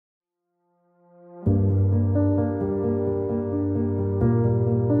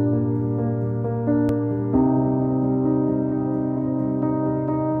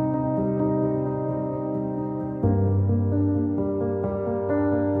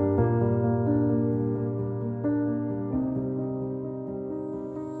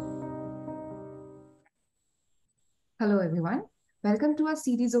everyone. Welcome to our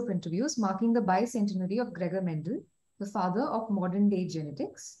series of interviews marking the bicentenary of Gregor Mendel, the father of modern-day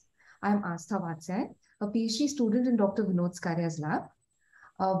genetics. I am Astha Vatsyan, a PhD student in Dr. Vinod Skarya's lab.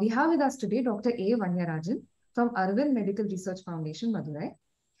 We have with us today Dr. A. Vanniyarajan from Aravind Medical Research Foundation, Madurai.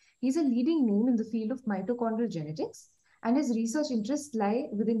 He's a leading name in the field of mitochondrial genetics, and his research interests lie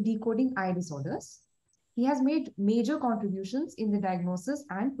within decoding eye disorders. He has made major contributions in the diagnosis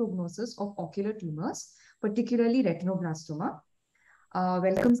and prognosis of ocular tumors, particularly retinoblastoma.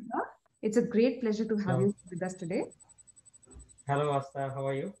 Welcome, sir. It's a great pleasure to have Hello. you with us today. Hello, Asta. How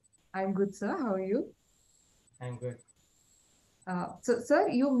are you? I'm good, sir. How are you? I'm good. Sir,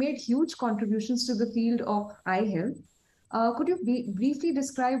 you made huge contributions to the field of eye health. Could you briefly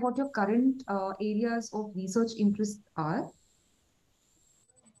describe what your current areas of research interest are?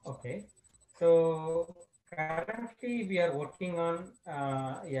 Okay. So currently we are working on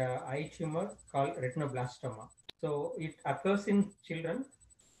a eye tumor called retinoblastoma. So it occurs in children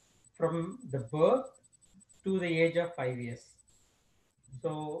from the birth to the age of 5 years.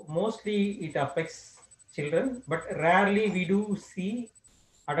 So mostly it affects children, but rarely we do see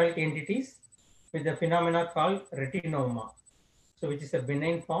adult entities with the phenomena called retinoma. So which is a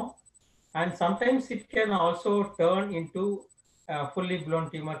benign form, and sometimes it can also turn into a fully blown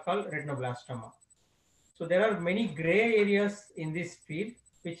tumor called retinoblastoma. So there are many gray areas in this field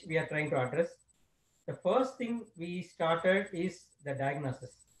which we are trying to address. The first thing we started is the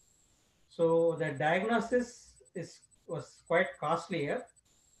diagnosis. So the diagnosis was quite costlier,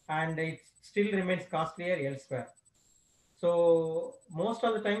 and it still remains costlier elsewhere. So most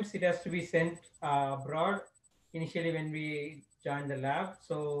of the times it has to be sent abroad initially when we joined the lab.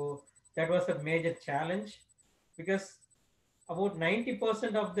 So that was a major challenge because about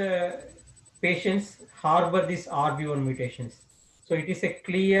 90% of the patients harbor these RB1 mutations. So it is a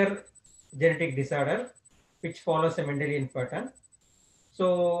clear genetic disorder which follows a Mendelian pattern.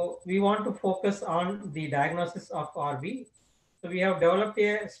 So we want to focus on the diagnosis of RB. So we have developed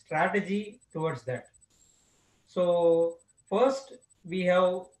a strategy towards that. So first we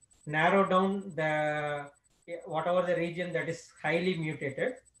have narrowed down the whatever the region that is highly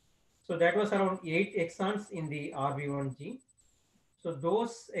mutated. So that was around 8 exons in the RB1 gene. So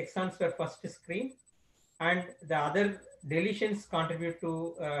those exons were first screened, and the other deletions contribute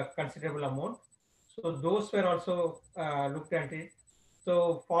to a considerable amount. So those were also looked at it.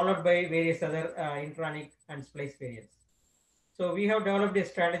 So followed by various other intronic and splice variants. So we have developed a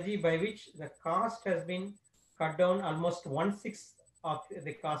strategy by which the cost has been cut down almost 1/6 of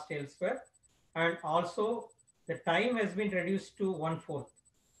the cost elsewhere, and also the time has been reduced to 1/4,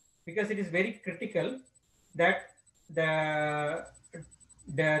 because it is very critical that the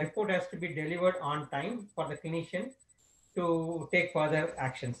the report has to be delivered on time for the clinician to take further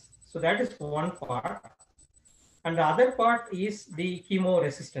actions. So that is one part. And the other part is the chemo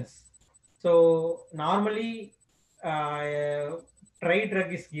resistance. So normally try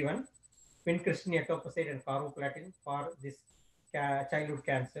drug is given, vincristine, etoposide, and carboplatin for this childhood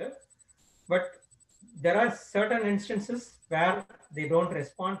cancer. But there are certain instances where they don't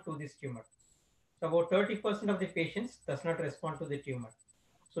respond to this tumor. So about 30% of the patients does not respond to the tumor.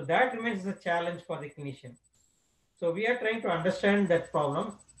 So that remains a challenge for the clinician. So we are trying to understand that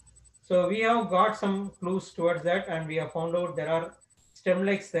problem. So we have got some clues towards that, and we have found out there are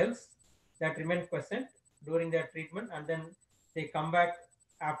stem-like cells that remain present during their treatment, and then they come back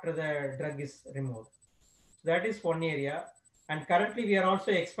after the drug is removed. So that is one area. And currently we are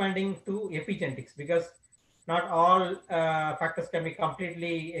also expanding to epigenetics, because not all factors can be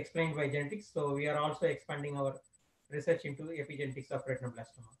completely explained by genetics. So we are also expanding our research into epigenetics of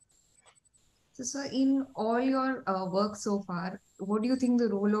retinoblastoma. So, sir, in all your work so far, what do you think the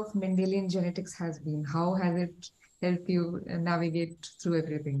role of Mendelian genetics has been? How has it helped you navigate through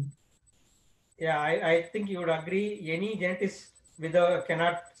everything? Yeah, I think you would agree. Any genetist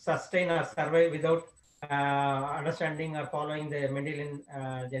cannot sustain or survive without understanding or following the Mendelian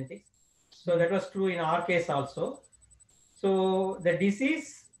genetics. So that was true in our case also. So the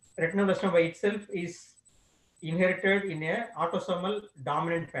disease retinoblastoma by itself is inherited in a autosomal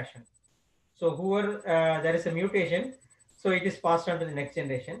dominant fashion. So whoever there is a mutation, so it is passed on to the next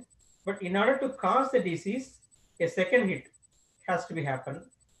generation. But in order to cause the disease, a second hit has to be happen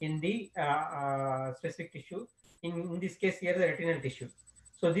in the specific tissue. In this case here, the retinal tissue.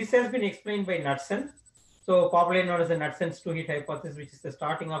 So this has been explained by Knudsen. So popularly known as the Knudsen's two-hit hypothesis, which is the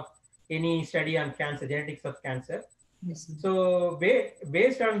starting of any study on cancer, genetics of cancer. Yes, sir. So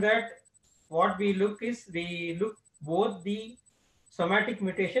based on that, what we look is we look both the somatic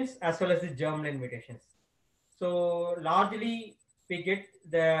mutations as well as the germline mutations. So largely we get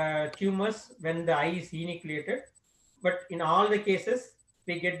the tumors when the eye is enucleated, but in all the cases,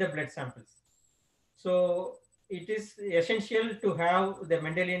 we get the blood samples. So it is essential to have the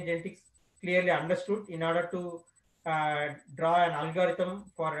Mendelian genetics clearly understood in order to draw an algorithm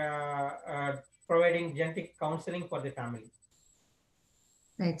for providing genetic counseling for the family.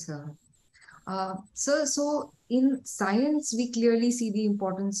 Right, sir. Sir, so in science, we clearly see the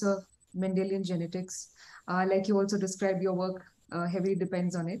importance of Mendelian genetics. Like you also described, your work heavily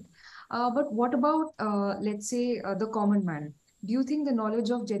depends on it. But what about, let's say, the common man? Do you think the knowledge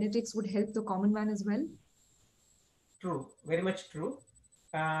of genetics would help the common man as well? True, very much true.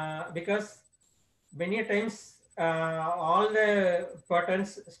 Because many a times all the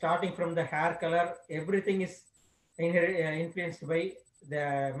patterns starting from the hair color, everything is influenced by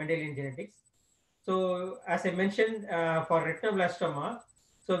the Mendelian genetics. So as I mentioned, for retinoblastoma,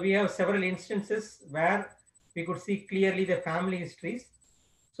 so we have several instances where we could see clearly the family histories.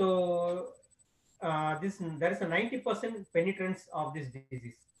 So this there is a 90% penetrance of this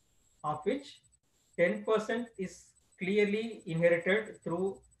disease, of which 10% is clearly inherited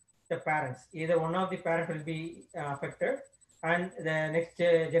through the parents. Either one of the parent will be affected, and the next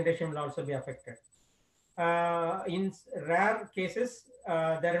generation will also be affected. In rare cases,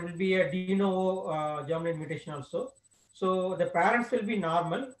 there will be a de novo germline mutation also. So the parents will be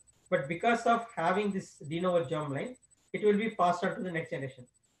normal, but because of having this de novo germline, it will be passed on to the next generation.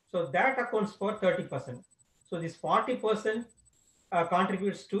 So that accounts for 30%. So this 40%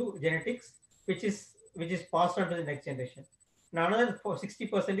 contributes to genetics, which is passed on to the next generation. Now another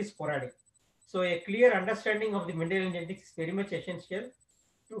 60% is sporadic. So a clear understanding of the Mendelian genetics is very much essential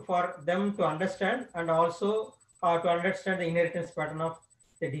for them to understand, and also to understand the inheritance pattern of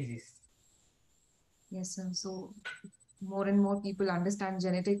the disease. Yes, sir. So more and more people understand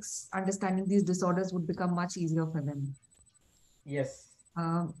genetics, understanding these disorders would become much easier for them. Yes.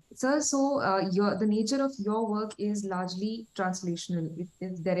 Sir, so the nature of your work is largely translational. It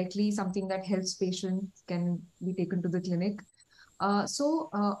is directly something that helps patients can be taken to the clinic.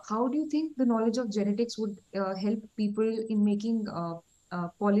 How do you think the knowledge of genetics would help people in making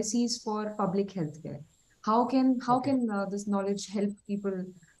policies for public health care? How can Okay. this knowledge help people,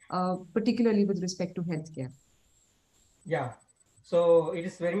 particularly with respect to healthcare? Yeah. So it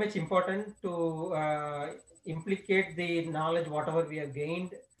is very much important to implicate the knowledge, whatever we have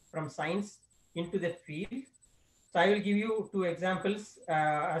gained from science, into the field. So I will give you two examples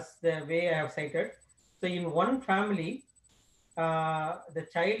as the way I have cited. So in one family, the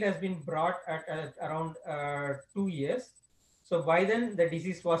child has been brought at around 2 years. So by then the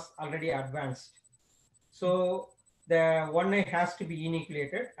disease was already advanced. So the one eye has to be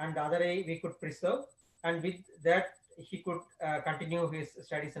enucleated, and the other eye we could preserve, and with that he could continue his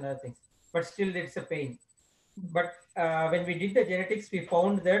studies and other things. But still, it's a pain. But when we did the genetics, we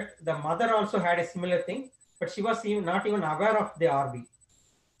found that the mother also had a similar thing, but she was not even aware of the RB.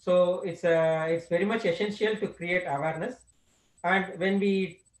 So it's very much essential to create awareness. And when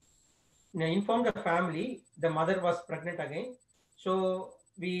we informed the family, the mother was pregnant again. So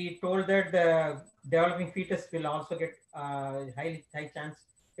we told that the developing fetus will also get high chance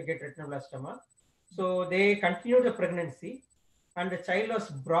to get retinoblastoma. So they continued the pregnancy, and the child was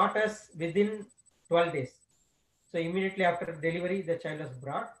brought us within 12 days. So immediately after delivery, the child was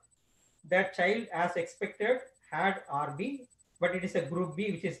brought. That child, as expected, had RB, but it is a group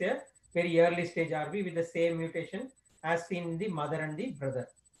B, which is a very early stage RB with the same mutation as seen in the mother and the brother.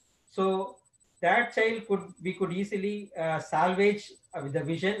 So that child we could easily salvage with the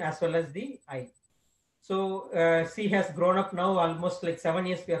vision as well as the eye. So she has grown up now almost like 7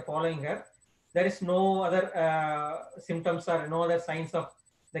 years. We are following her. There is no other symptoms or no other signs of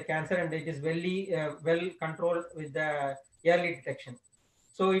the cancer, and it is well controlled with the early detection.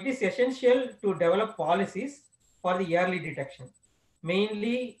 So it is essential to develop policies for the early detection,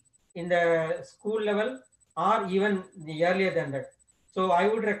 mainly in the school level or even earlier than that. So I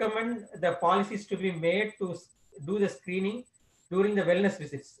would recommend the policies to be made to do the screening during the wellness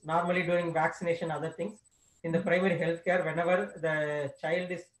visits, normally during vaccination, other things in the primary healthcare, whenever the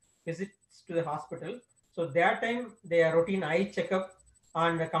child is visits to the hospital. So that time their routine eye checkup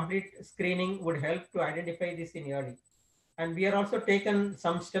and the complete screening would help to identify this in early. And we are also taken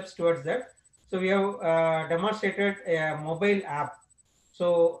some steps towards that. So we have demonstrated a mobile app,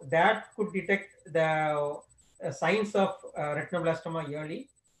 so that could detect the signs of retinoblastoma early,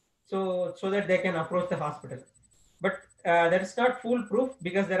 so that they can approach the hospital. But that is not foolproof,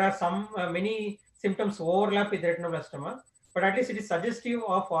 because there are some many symptoms overlap with retinoblastoma, but at least it is suggestive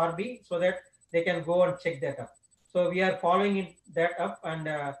of RB, so that they can go and check that up. So we are following that up,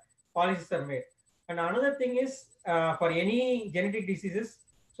 and policies are made. And another thing is, for any genetic diseases,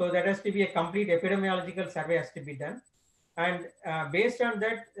 so that has to be a complete epidemiological survey has to be done. and based on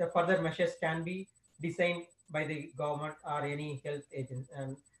that, further measures can be designed by the government or any health agent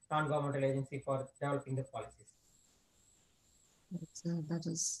and non-governmental agency for developing the policies. That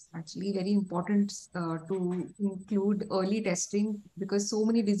is actually very important to include early testing because so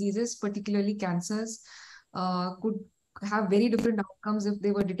many diseases, particularly cancers, could have very different outcomes if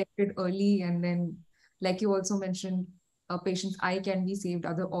they were detected early. And then, like you also mentioned, a patient's eye can be saved,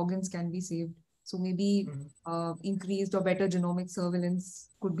 other organs can be saved. So maybe Mhm. increased or better genomic surveillance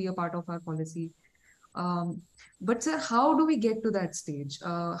could be a part of our policy. Um, but sir, how do we get to that stage?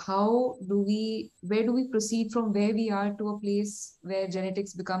 Where do we proceed from where we are to a place where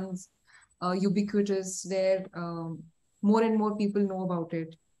genetics becomes ubiquitous, where more and more people know about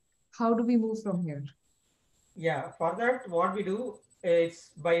it? How do we move from here? Yeah, for that, what we do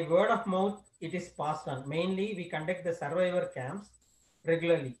is by word of mouth, it is passed on. Mainly, we conduct the survivor camps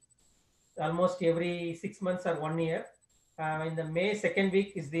regularly, almost every 6 months or 1 year. In the May second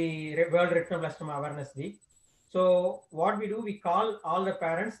week is the World Retinoblastoma Awareness Week. So what we do, we call all the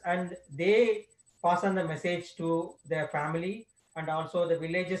parents and they pass on the message to their family and also the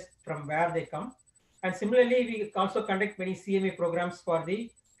villages from where they come. And similarly, we also conduct many CME programs for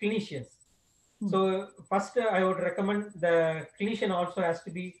the clinicians. Hmm. So first, I would recommend the clinician also has to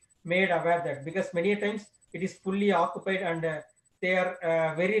be made aware that because many times it is fully occupied and they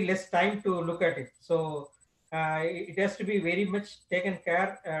are very less time to look at it. So it has to be very much taken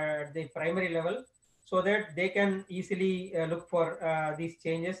care at the primary level so that they can easily look for these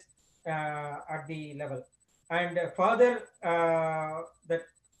changes at the level. And further, that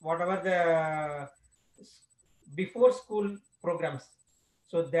whatever the before school programs,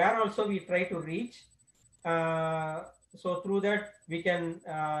 so there also we try to reach. Uh, so through that we can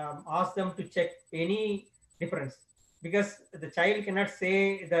ask them to check any difference because the child cannot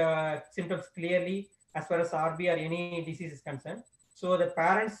say the symptoms clearly as far as RB or any disease is concerned. So the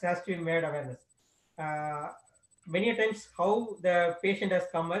parents has to be made awareness. Uh, Many times how the patient has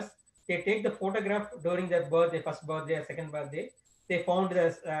come as they take the photograph during their birthday, first birthday or second birthday. They found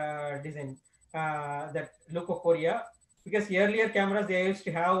this design that leukocoria because earlier cameras they used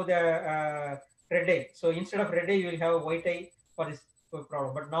to have the red eye. So instead of red eye, you will have white eye for this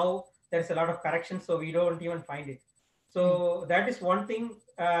problem. But now there's a lot of correction, so we don't even find it. Right. So that is one thing.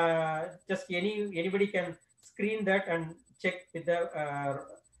 Just anybody can screen that and check with the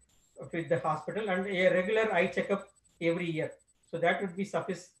hospital and a regular eye checkup every year. So that would be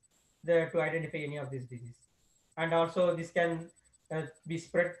suffice to identify any of these diseases. And also this can be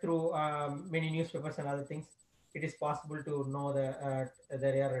spread through many newspapers and other things. It is possible to know the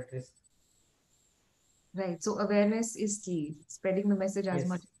they are at risk. Right. So awareness is key. Spreading the message as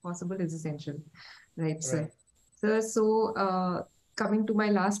much Yes, as possible is essential. Right, sir. right. Sir, so coming to my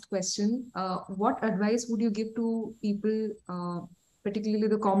last question, what advice would you give to people, particularly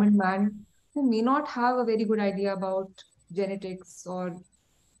the common man, who may not have a very good idea about genetics or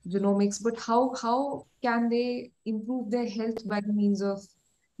genomics, but how can they improve their health by the means of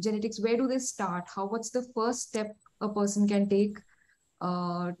genetics? Where do they start? What's the first step a person can take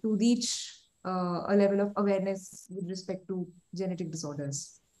to reach a level of awareness with respect to genetic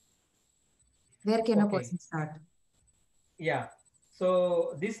disorders? Where can a Okay. person start? Yeah.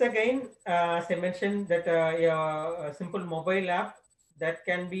 So this again, as I mentioned, that yeah, a simple mobile app that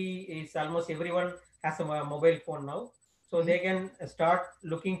can be is almost everyone has a mobile phone now, so Right? they can start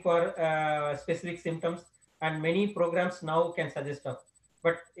looking for specific symptoms, and many programs now can suggest of.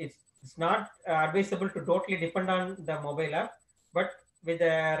 But it's not advisable to totally depend on the mobile app, but with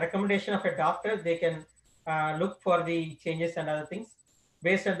the recommendation of a doctor, they can look for the changes and other things.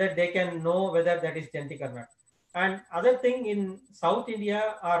 Based on that, they can know whether that is genetic or not. And other thing in South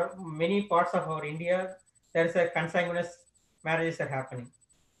India or many parts of our India, there is a consanguineous marriages are happening.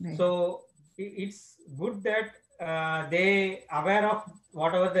 Right. So it's good that they aware of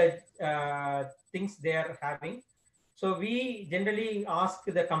whatever the things they are having. So we generally ask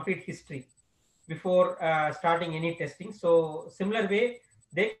the complete history before starting any testing. So similar way,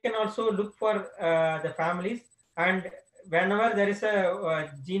 they can also look for the families, and whenever there is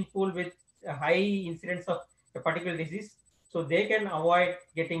a gene pool with a high incidence of a particular disease, so they can avoid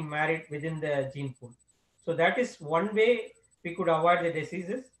getting married within the gene pool. So that is one way we could avoid the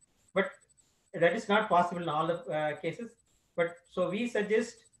diseases, but that is not possible in all the cases. But so we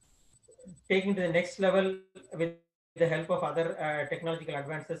suggest taking to the next level with the help of other technological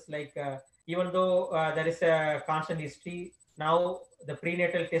advances like even though there is a constant history now, the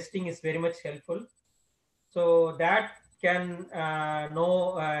prenatal testing is very much helpful, so that can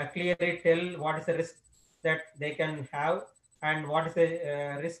know clearly tell what is the risk that they can have and what is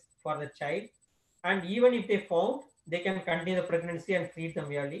the risk for the child. And even if they found, they can continue the pregnancy and treat them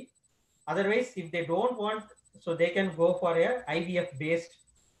early. Otherwise, if they don't want, so they can go for a IVF based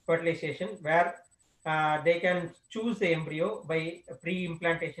fertilization where they can choose the embryo by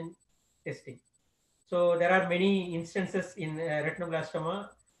pre-implantation testing. So there are many instances in retinoblastoma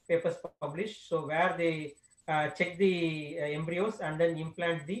papers published. So where they check the embryos and then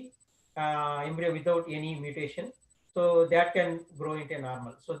implant the embryo without any mutation. So that can grow into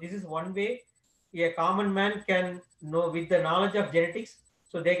normal. So this is one way a common man can know with the knowledge of genetics.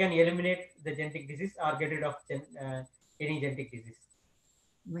 So they can eliminate the genetic disease or get rid of any genetic disease.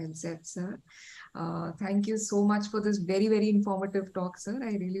 Well said, sir. Thank you so much for this very, very informative talk, sir.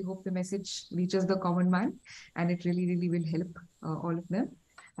 I really hope the message reaches the common man and it really, really will help all of them.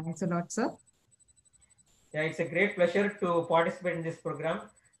 Thanks a lot, sir. Yeah, it's a great pleasure to participate in this program.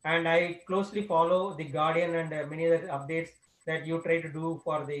 And I closely follow the Guardian and many other updates that you try to do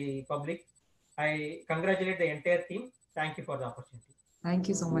for the public. I congratulate the entire team. Thank you for the opportunity. Thank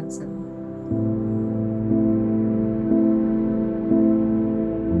you so much, sir.